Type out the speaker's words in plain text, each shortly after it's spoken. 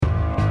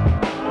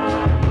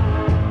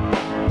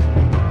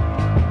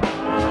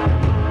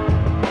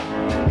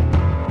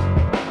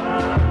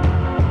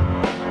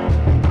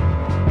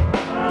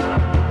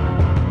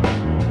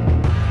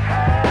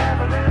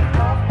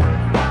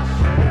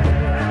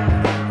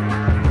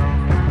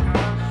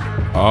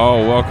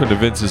Oh, welcome to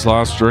Vince's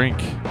Last Drink.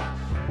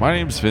 My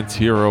name's Vince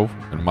Hero,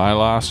 and my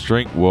last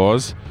drink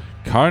was,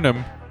 count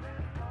 'em,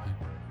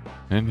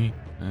 any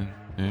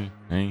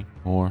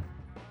more,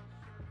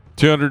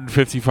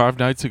 255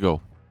 nights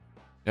ago.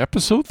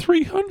 Episode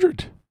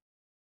 300.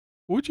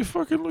 Would you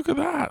fucking look at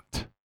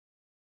that?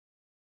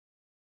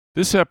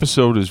 This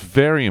episode is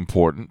very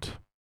important,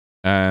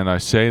 and I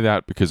say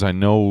that because I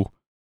know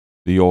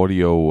the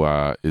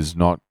audio is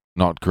not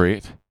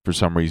great. For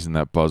some reason,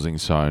 that buzzing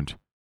sound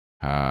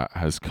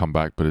has come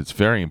back, but it's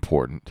very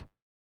important.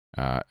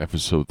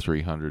 Episode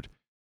 300.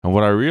 And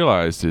what I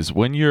realized is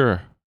when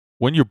you're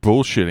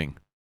bullshitting,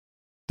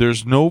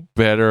 there's no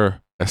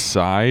better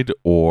aside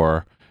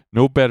or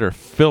no better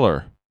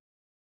filler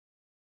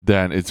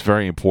than it's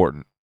very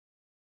important.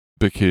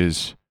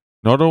 Because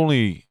not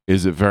only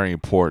is it very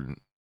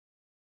important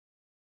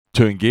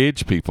to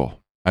engage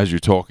people as you're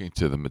talking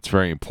to them, it's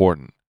very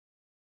important.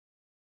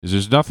 Is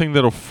there's nothing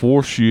that'll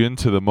force you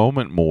into the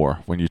moment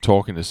more when you're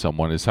talking to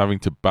someone is having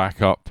to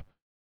back up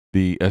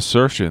the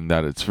assertion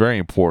that it's very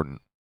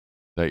important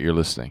that you're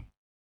listening.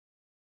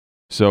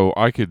 So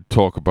I could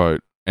talk about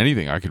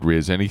anything. I could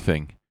raise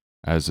anything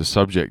as a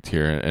subject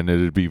here, and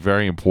it'd be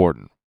very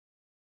important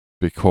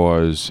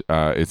because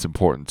it's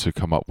important to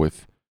come up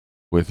with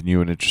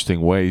new and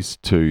interesting ways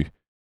to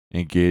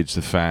engage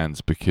the fans,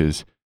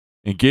 because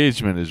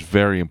engagement is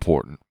very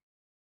important.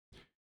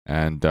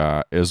 And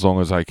as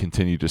long as I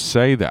continue to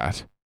say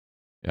that,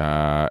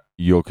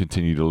 you'll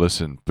continue to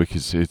listen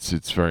because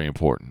it's very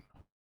important.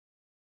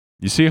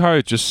 You see how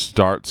it just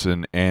starts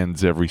and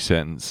ends every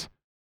sentence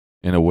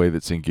in a way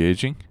that's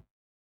engaging?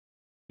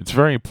 It's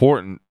very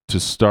important to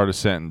start a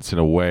sentence in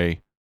a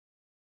way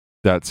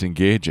that's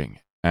engaging.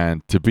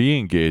 And to be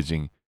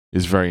engaging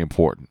is very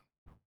important.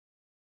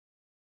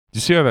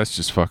 You see how that's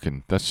just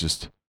perfect.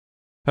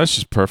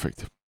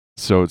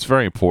 So it's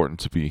very important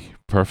to be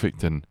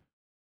perfect, and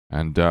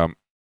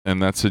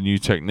that's a new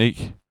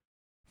technique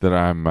that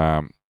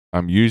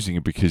I'm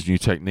using, because new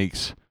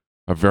techniques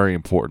are very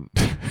important.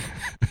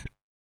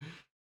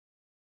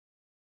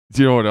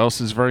 Do you know what else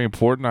is very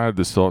important? I had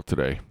this thought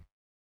today.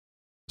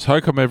 It's how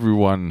come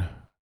everyone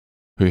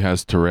who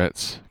has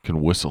Tourette's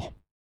can whistle?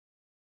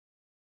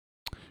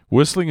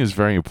 Whistling is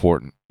very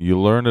important. You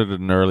learn it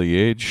at an early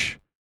age.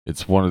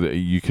 It's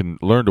you can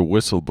learn to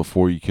whistle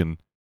before you can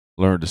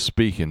learn to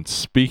speak, and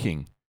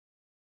speaking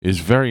is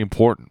very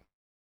important.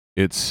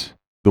 It's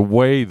the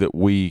way that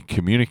we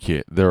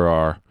communicate. There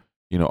are,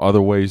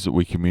 other ways that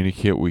we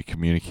communicate. We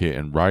communicate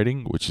in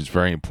writing, which is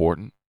very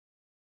important.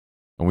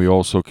 And we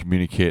also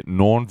communicate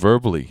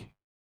non-verbally.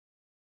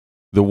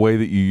 The way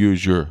that you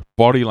use your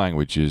body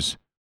language is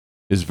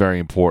very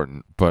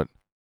important. But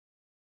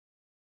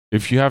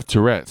if you have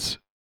Tourette's,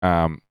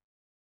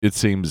 it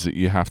seems that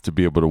you have to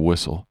be able to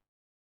whistle.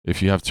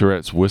 If you have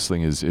Tourette's,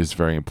 whistling is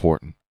very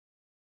important.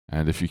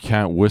 And if you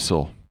can't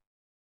whistle,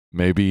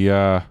 maybe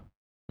you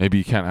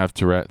can't have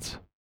Tourette's.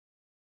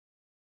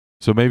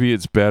 So maybe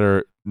it's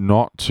better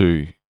not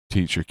to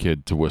teach your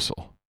kid to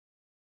whistle,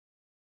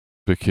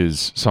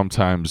 because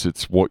sometimes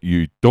it's what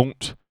you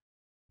don't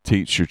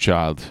teach your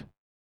child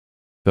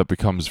that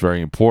becomes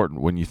very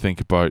important. When you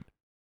think about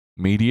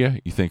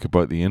media, you think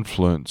about the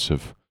influence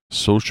of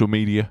social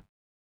media.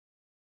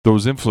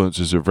 Those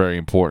influences are very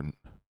important.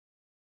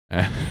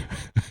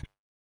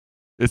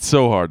 It's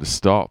so hard to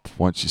stop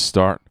once you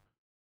start.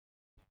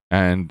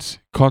 And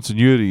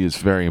continuity is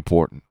very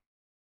important.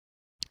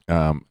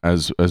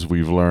 As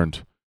we've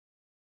learned,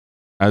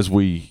 as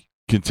we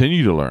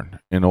continue to learn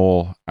in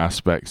all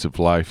aspects of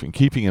life, and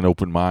keeping an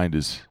open mind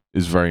is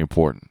very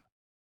important.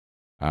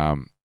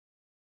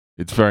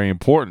 It's very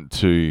important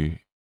to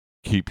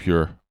keep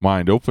your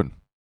mind open.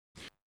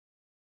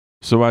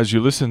 So as you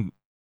listen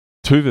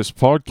to this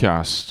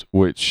podcast,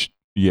 which,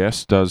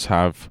 yes, does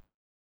have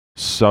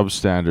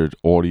substandard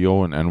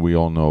audio, and we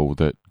all know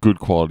that good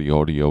quality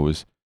audio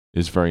is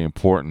very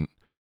important,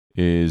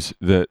 is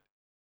that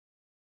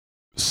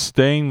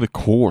staying the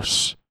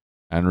course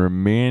and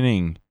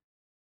remaining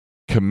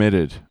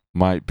committed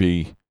might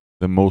be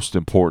the most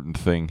important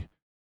thing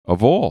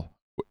of all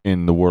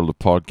in the world of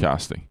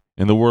podcasting.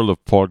 In the world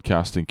of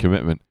podcasting,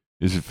 commitment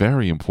is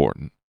very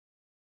important.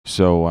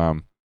 So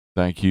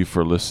thank you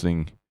for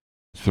listening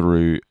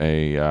through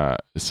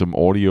some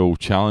audio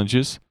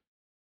challenges.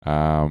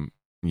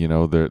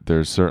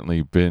 There's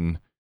certainly been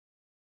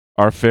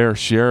our fair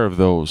share of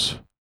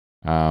those,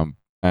 and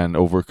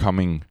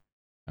overcoming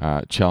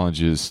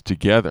challenges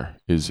together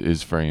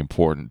is very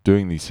important.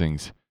 Doing these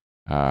things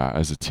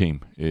as a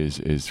team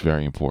is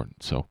very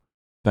important. So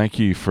thank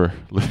you for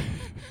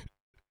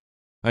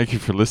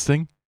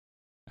listening,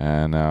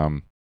 and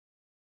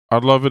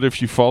I'd love it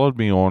if you followed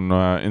me on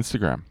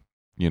Instagram.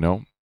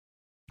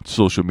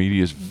 Social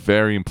media is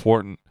very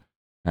important,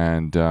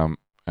 and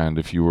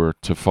if you were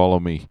to follow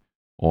me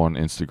on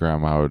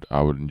Instagram,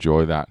 I would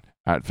enjoy that,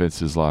 at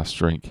Vince's Last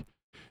Drink.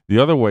 The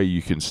other way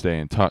you can stay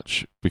in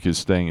touch, because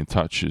staying in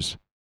touch is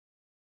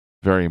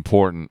very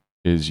important,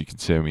 is you can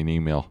send me an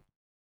email,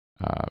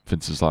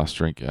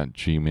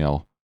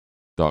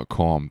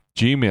 vinceslastdrink@gmail.com.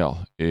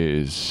 Gmail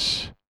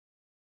is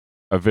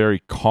a very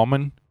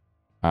common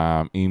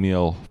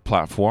email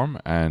platform,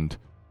 and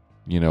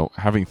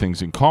having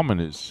things in common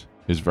is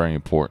very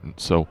important.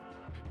 So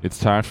it's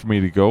time for me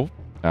to go.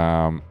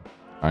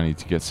 I need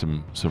to get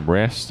some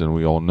rest, and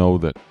we all know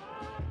that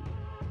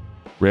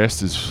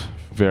rest is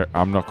very.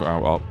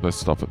 Let's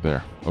stop it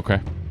there. Okay.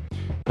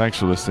 Thanks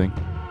for listening.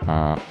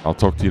 I'll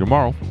talk to you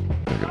tomorrow.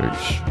 Take it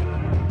easy.